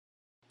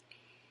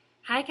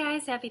Hi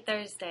guys, happy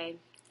Thursday.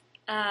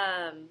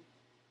 Um,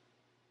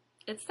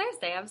 it's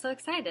Thursday. I'm so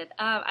excited.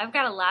 I've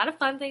got a lot of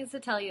fun things to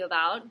tell you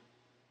about.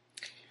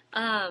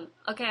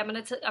 Okay, I'm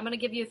gonna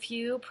give you a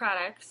few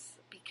products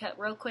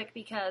real quick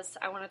because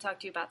I want to talk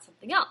to you about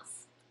something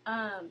else.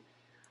 Um,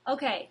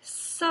 okay,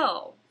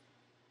 so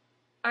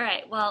all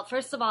right. Well,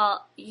 first of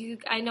all,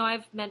 I know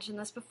I've mentioned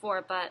this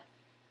before, but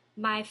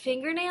my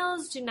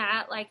fingernails do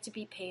not like to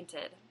be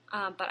painted.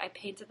 But I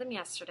painted them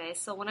yesterday,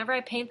 so whenever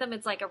I paint them,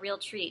 it's like a real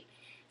treat.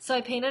 So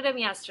I painted them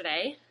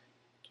yesterday.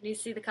 Can you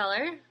see the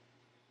color?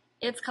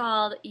 It's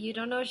called You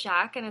Don't Know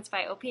Jacques, and it's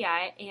by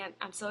OPI, and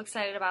I'm so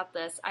excited about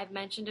this. I've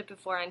mentioned it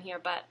before on here,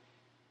 but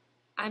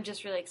I'm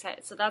just really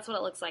excited. So that's what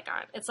it looks like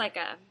on. It's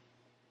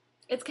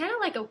kind of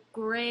like a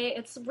gray,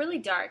 it's really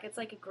dark. It's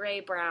like a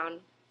gray brown.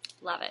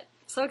 Love it.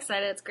 So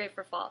excited. It's great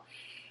for fall.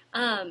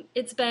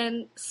 It's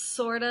been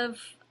sort of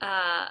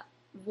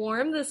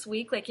warm this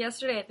week. Like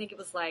yesterday, I think it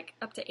was like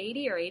up to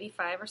 80 or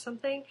 85 or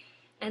something.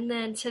 And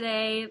then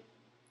today,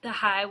 the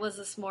high was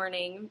this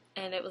morning,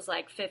 and it was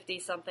like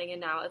 50 something,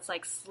 and now it's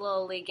like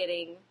slowly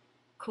getting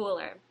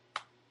cooler.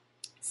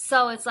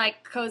 So it's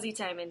like cozy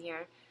time in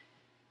here.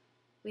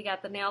 We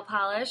got the nail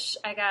polish.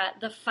 I got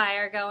the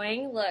fire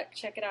going. Look,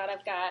 check it out.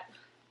 I've got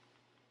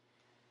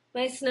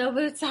my snow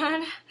boots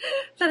on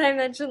that I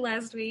mentioned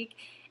last week.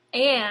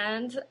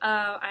 And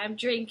I'm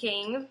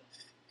drinking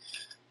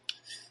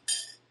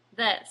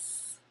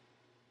this.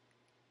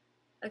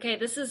 Okay,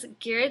 this is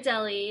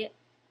Ghirardelli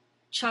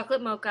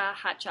chocolate mocha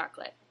hot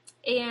chocolate.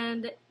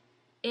 And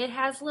it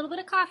has a little bit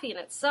of coffee in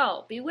it,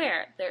 so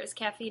beware, there is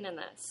caffeine in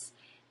this.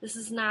 This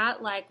is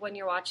not like when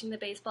you're watching the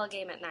baseball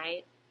game at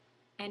night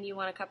and you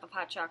want a cup of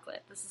hot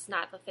chocolate. This is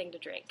not the thing to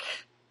drink.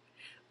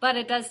 But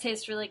it does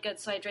taste really good,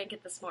 so I drank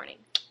it this morning.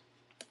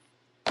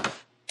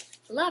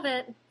 Love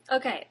it.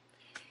 Okay,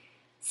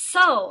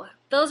 so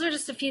those are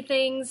just a few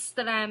things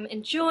that I'm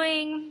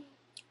enjoying.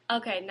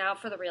 Okay, now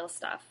for the real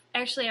stuff.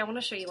 Actually, I want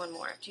to show you one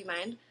more. Do you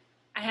mind?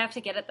 I have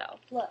to get it though.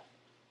 Look.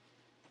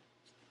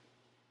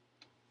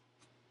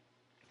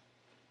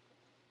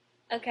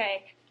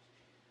 Okay,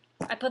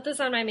 I put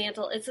this on my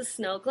mantle. It's a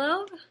snow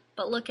globe,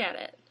 but look at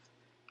it.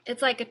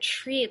 It's like a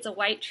tree. It's a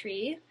white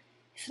tree.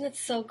 Isn't it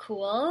so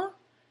cool?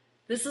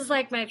 This is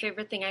like my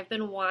favorite thing. I've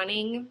been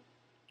wanting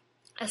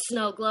a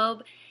snow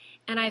globe,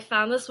 and I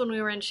found this when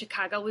we were in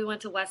Chicago. We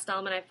went to West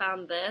Elm, and I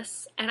found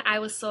this, and I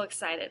was so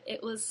excited.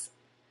 It was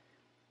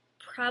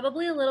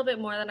probably a little bit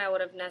more than I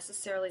would have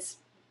necessarily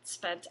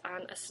spent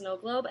on a snow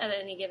globe at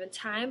any given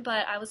time,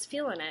 but I was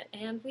feeling it,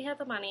 and we had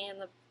the money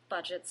and the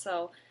budget,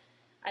 so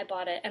I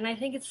bought it, and I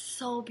think it's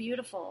so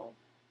beautiful.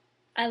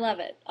 I love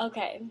it.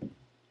 Okay.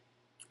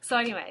 So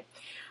anyway,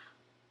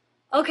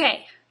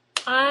 okay,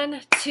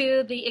 on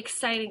to the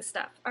exciting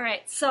stuff. All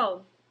right,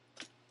 so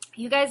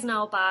you guys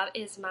know Bob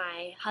is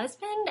my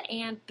husband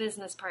and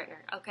business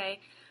partner,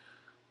 okay?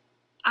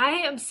 I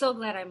am so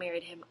glad I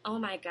married him. Oh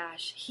my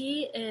gosh.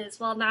 He is,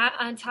 well, not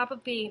on top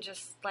of being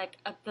just like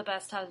the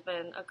best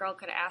husband a girl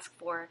could ask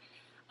for,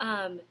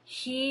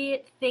 he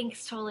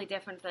thinks totally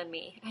different than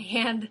me.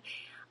 And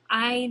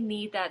I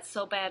need that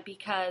so bad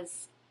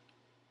because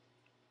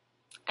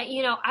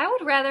I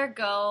would rather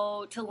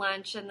go to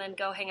lunch and then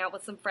go hang out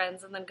with some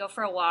friends and then go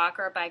for a walk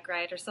or a bike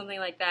ride or something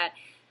like that.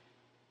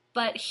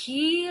 But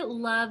he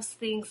loves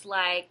things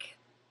like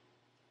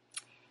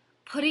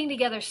putting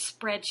together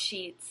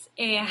spreadsheets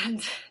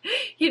and,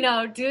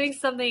 doing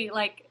something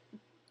like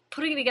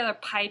putting together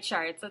pie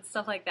charts and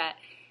stuff like that.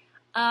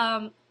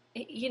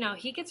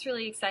 He gets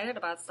really excited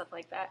about stuff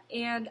like that.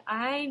 And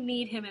I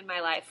need him in my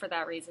life for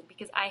that reason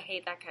because I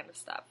hate that kind of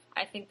stuff.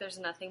 I think there's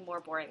nothing more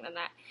boring than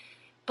that.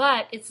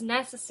 But it's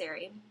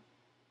necessary.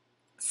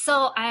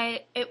 So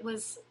it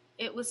was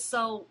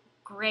so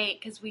great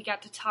because we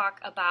got to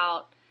talk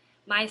about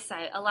my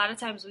side. A lot of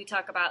times we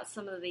talk about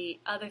some of the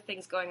other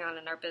things going on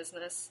in our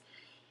business,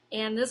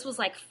 and this was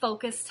like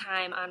focus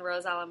time on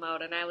Rose a la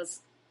Mode, and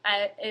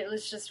it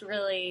was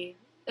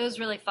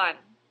really fun.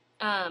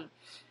 Um,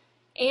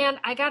 and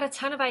I got a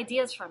ton of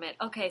ideas from it.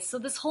 Okay, so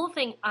this whole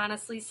thing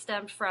honestly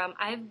stemmed from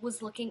I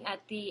was looking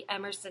at the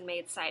Emerson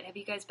Made site. Have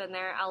you guys been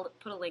there? I'll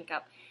put a link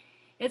up.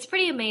 It's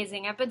pretty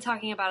amazing. I've been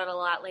talking about it a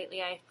lot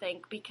lately, I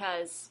think,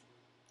 because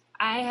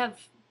I have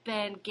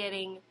been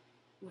getting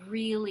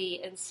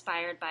really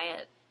inspired by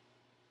it.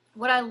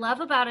 What I love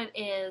about it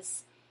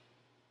is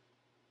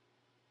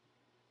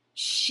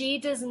she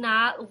does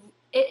not,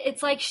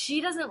 it's like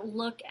she doesn't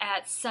look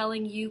at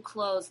selling you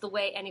clothes the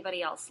way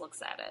anybody else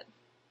looks at it.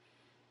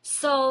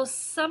 So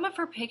some of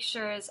her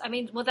pictures, I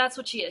mean, well, that's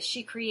what she is.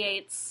 She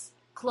creates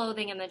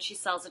clothing and then she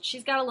sells it.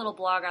 She's got a little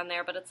blog on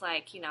there, but it's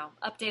like,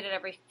 updated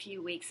every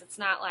few weeks. It's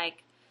not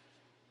like,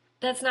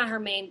 that's not her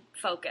main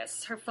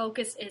focus. Her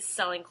focus is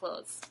selling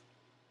clothes.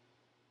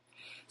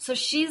 So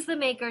she's the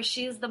maker,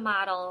 she's the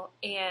model,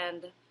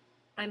 and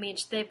I mean,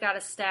 they've got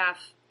a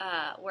staff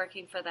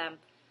working for them.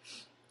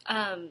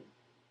 Um,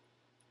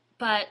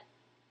 but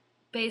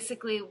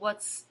basically,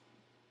 what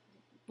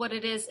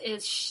it is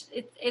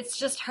it's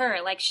just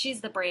her. Like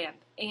she's the brand,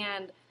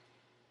 and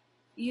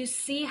you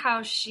see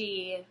how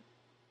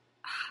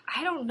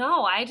I don't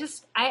know.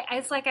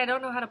 It's like I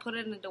don't know how to put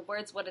it into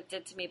words what it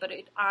did to me, but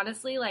it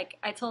honestly, like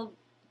I told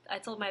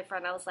my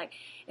friend, I was like,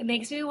 it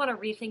makes me want to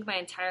rethink my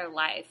entire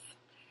life.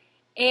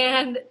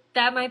 And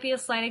that might be a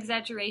slight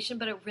exaggeration,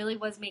 but it really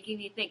was making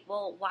me think,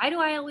 well, why do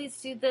I always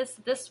do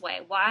this way?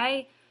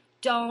 Why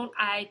don't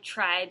I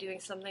try doing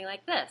something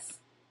like this?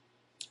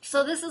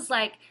 So this is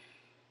like,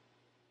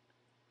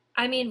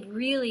 I mean,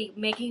 really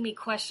making me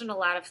question a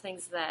lot of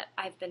things that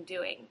I've been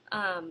doing.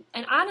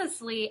 And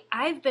honestly,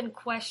 I've been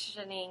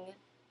questioning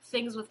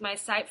things with my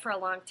site for a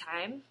long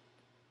time.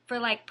 For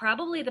like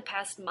probably the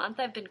past month,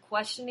 I've been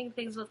questioning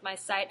things with my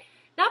site,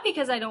 not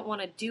because I don't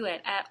want to do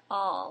it at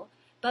all,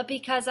 but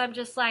because I'm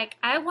just like,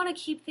 I want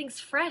to keep things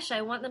fresh.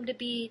 I want them to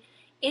be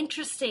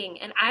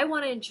interesting, and I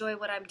want to enjoy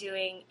what I'm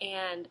doing,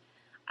 and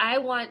I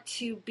want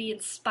to be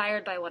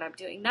inspired by what I'm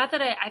doing. Not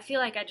that I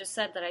feel like I just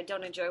said that I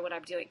don't enjoy what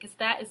I'm doing, because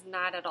that is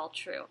not at all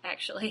true,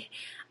 actually.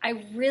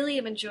 I really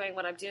am enjoying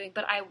what I'm doing,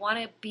 but I want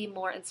to be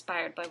more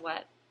inspired by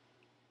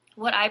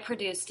what I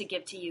produce to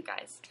give to you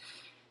guys.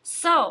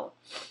 So,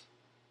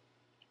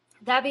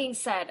 that being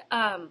said,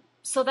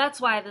 so that's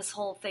how this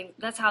whole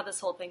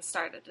thing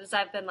started, is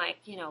I've been like,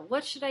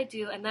 what should I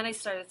do? And then I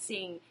started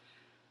seeing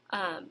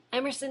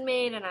Emerson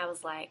Maid, and I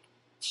was like,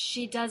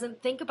 she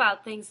doesn't think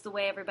about things the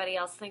way everybody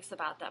else thinks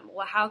about them.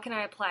 Well, how can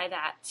I apply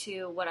that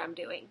to what I'm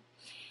doing?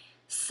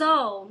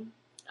 So,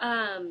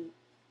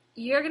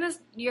 you're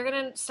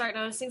gonna start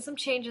noticing some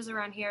changes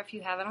around here if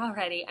you haven't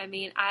already. I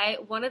mean,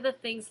 one of the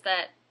things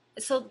that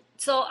so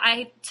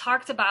I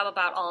talked to Bob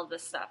about all of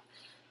this stuff.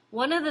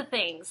 One of the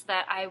things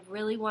that I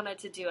really wanted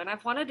to do, and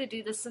I've wanted to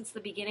do this since the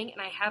beginning,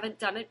 and I haven't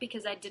done it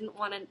because I didn't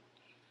want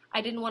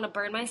to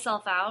burn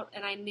myself out,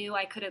 and I knew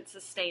I couldn't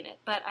sustain it.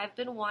 But I've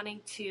been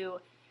wanting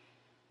to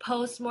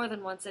post more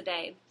than once a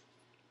day,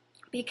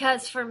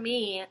 because for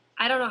me,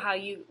 I don't know how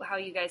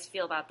you guys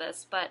feel about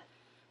this, but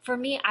for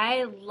me,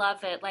 I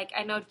love it. Like,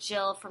 I know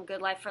Jill from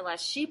Good Life for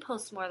Less, she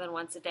posts more than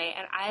once a day,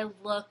 and I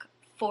look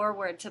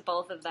forward to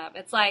both of them.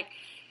 It's like,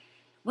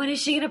 when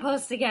is she going to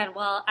post again?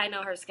 Well, I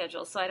know her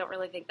schedule, so I don't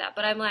really think that.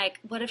 But I'm like,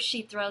 what if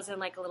she throws in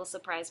like a little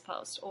surprise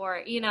post?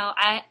 Or,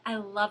 I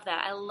love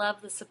that. I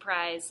love the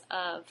surprise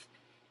of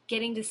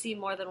getting to see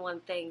more than one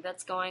thing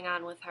that's going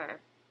on with her.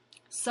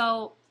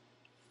 So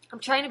I'm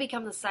trying to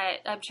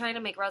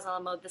make Rosella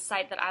Mode the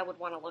site that I would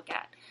want to look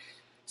at.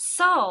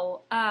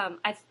 So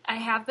I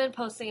have been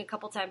posting a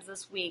couple times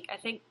this week. I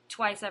think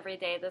twice every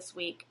day this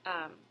week.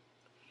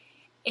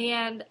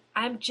 And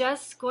I'm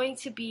just going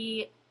to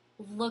be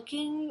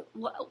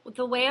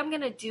the way I'm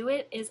going to do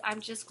it is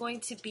I'm just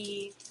going to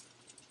be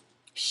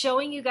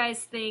showing you guys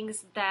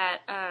things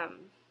that,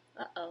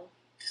 uh-oh,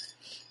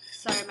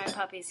 sorry, my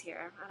puppy's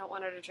here. I don't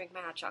want her to drink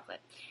my hot chocolate.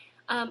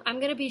 I'm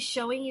going to be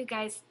showing you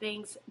guys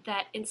things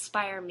that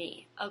inspire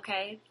me,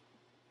 okay?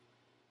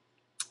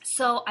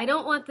 So I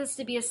don't want this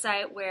to be a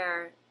site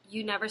where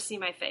you never see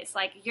my face.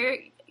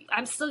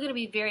 I'm still going to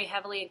be very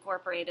heavily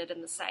incorporated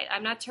in the site.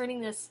 I'm not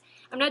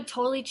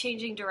totally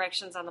changing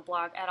directions on the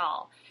blog at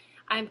all.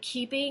 I'm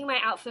keeping my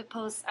outfit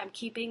posts. I'm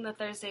keeping the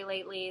Thursday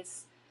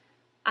Latelys.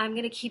 I'm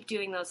going to keep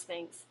doing those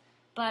things.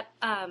 But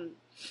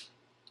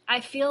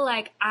I feel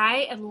like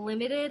I am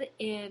limited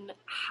in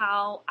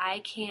how I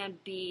can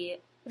be.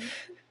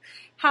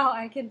 How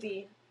I can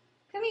be.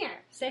 Come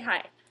here. Say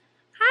hi.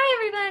 Hi,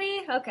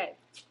 everybody. Okay.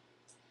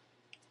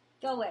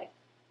 Go away.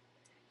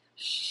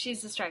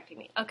 She's distracting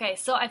me. Okay,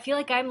 so I feel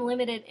like I'm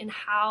limited in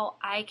how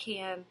I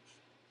can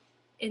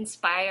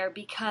inspire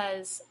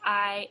because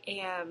I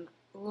am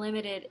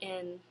limited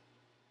in,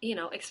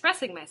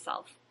 expressing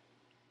myself,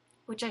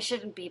 which I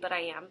shouldn't be, but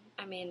I am.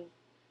 I mean,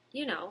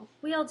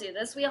 we all do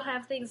this. We all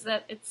have things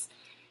that it's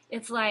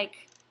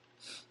like,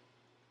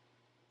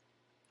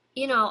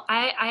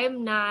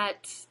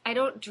 I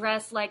don't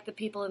dress like the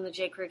people in the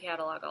J. Crew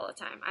catalog all the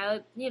time.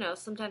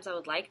 Sometimes I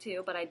would like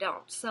to, but I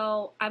don't.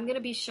 So I'm going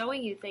to be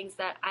showing you things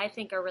that I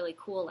think are really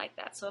cool like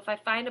that. So if I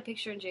find a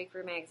picture in J.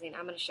 Crew magazine,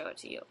 I'm going to show it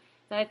to you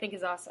that I think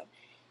is awesome.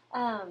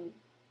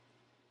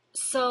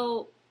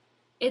 So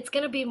it's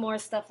going to be more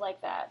stuff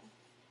like that.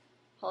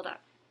 Hold on.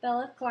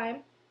 Bella,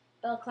 climb.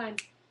 Bella, climb.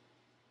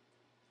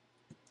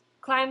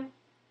 Climb.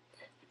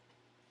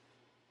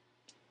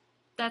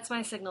 That's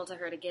my signal to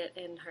her to get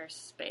in her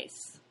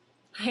space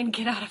and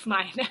get out of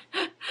mine.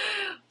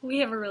 We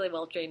have a really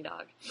well-trained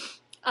dog.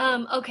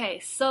 Okay,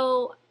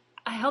 so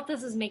I hope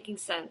this is making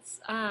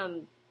sense.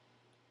 I'm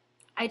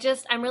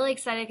really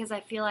excited because I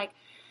feel like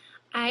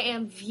I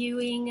am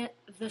viewing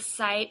the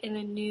site in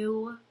a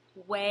new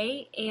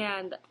way,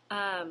 and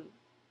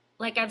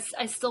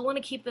I still want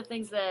to keep the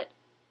things that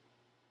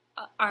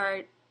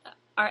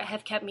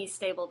have kept me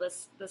stable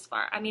this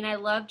far. I mean, I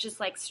love just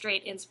like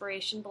straight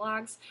inspiration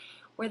blogs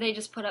where they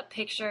just put up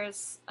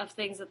pictures of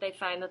things that they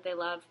find that they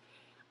love.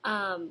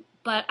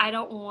 But I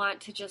don't want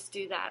to just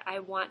do that. I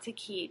want to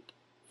keep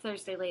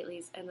Thursday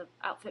Latelys and the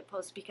outfit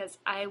posts because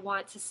I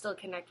want to still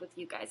connect with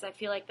you guys. I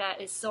feel like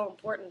that is so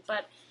important,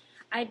 but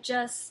I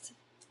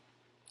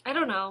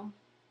don't know.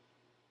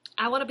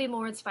 I want to be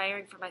more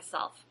inspiring for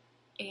myself.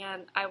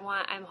 And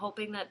I'm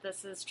hoping that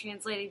this is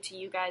translating to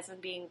you guys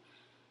and being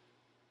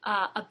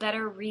a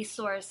better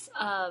resource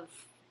of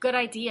good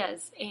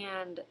ideas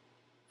and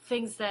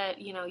things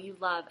that you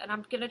love. And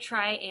I'm gonna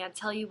try and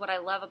tell you what I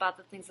love about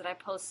the things that I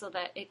post so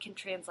that it can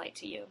translate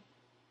to you.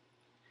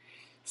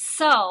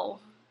 So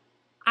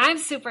I'm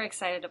super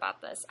excited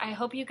about this. I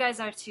hope you guys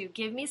are too.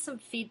 Give me some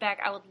feedback.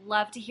 I would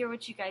love to hear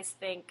what you guys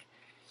think,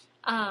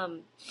 because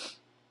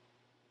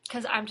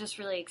I'm just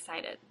really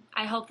excited.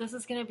 I hope this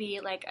is going to be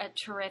like a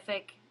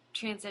terrific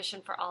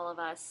transition for all of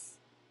us.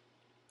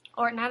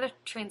 Or not a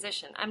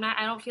transition.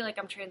 I don't feel like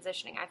I'm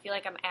transitioning. I feel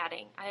like I'm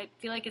adding. I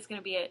feel like it's going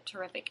to be a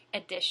terrific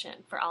addition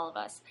for all of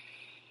us.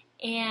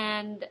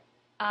 And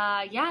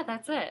yeah,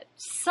 that's it.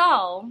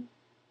 So,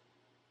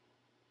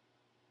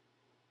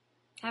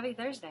 happy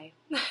Thursday.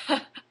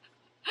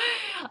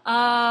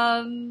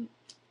 I'm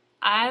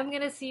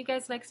going to see you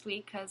guys next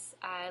week because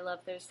I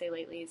love Thursday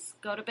Latelys.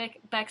 Go to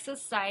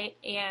Bex's site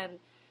and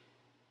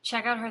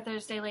check out her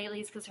Thursday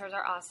Latelys because hers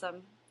are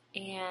awesome.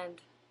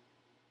 And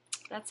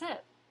that's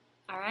it.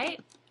 All right.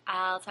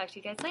 I'll talk to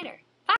you guys later.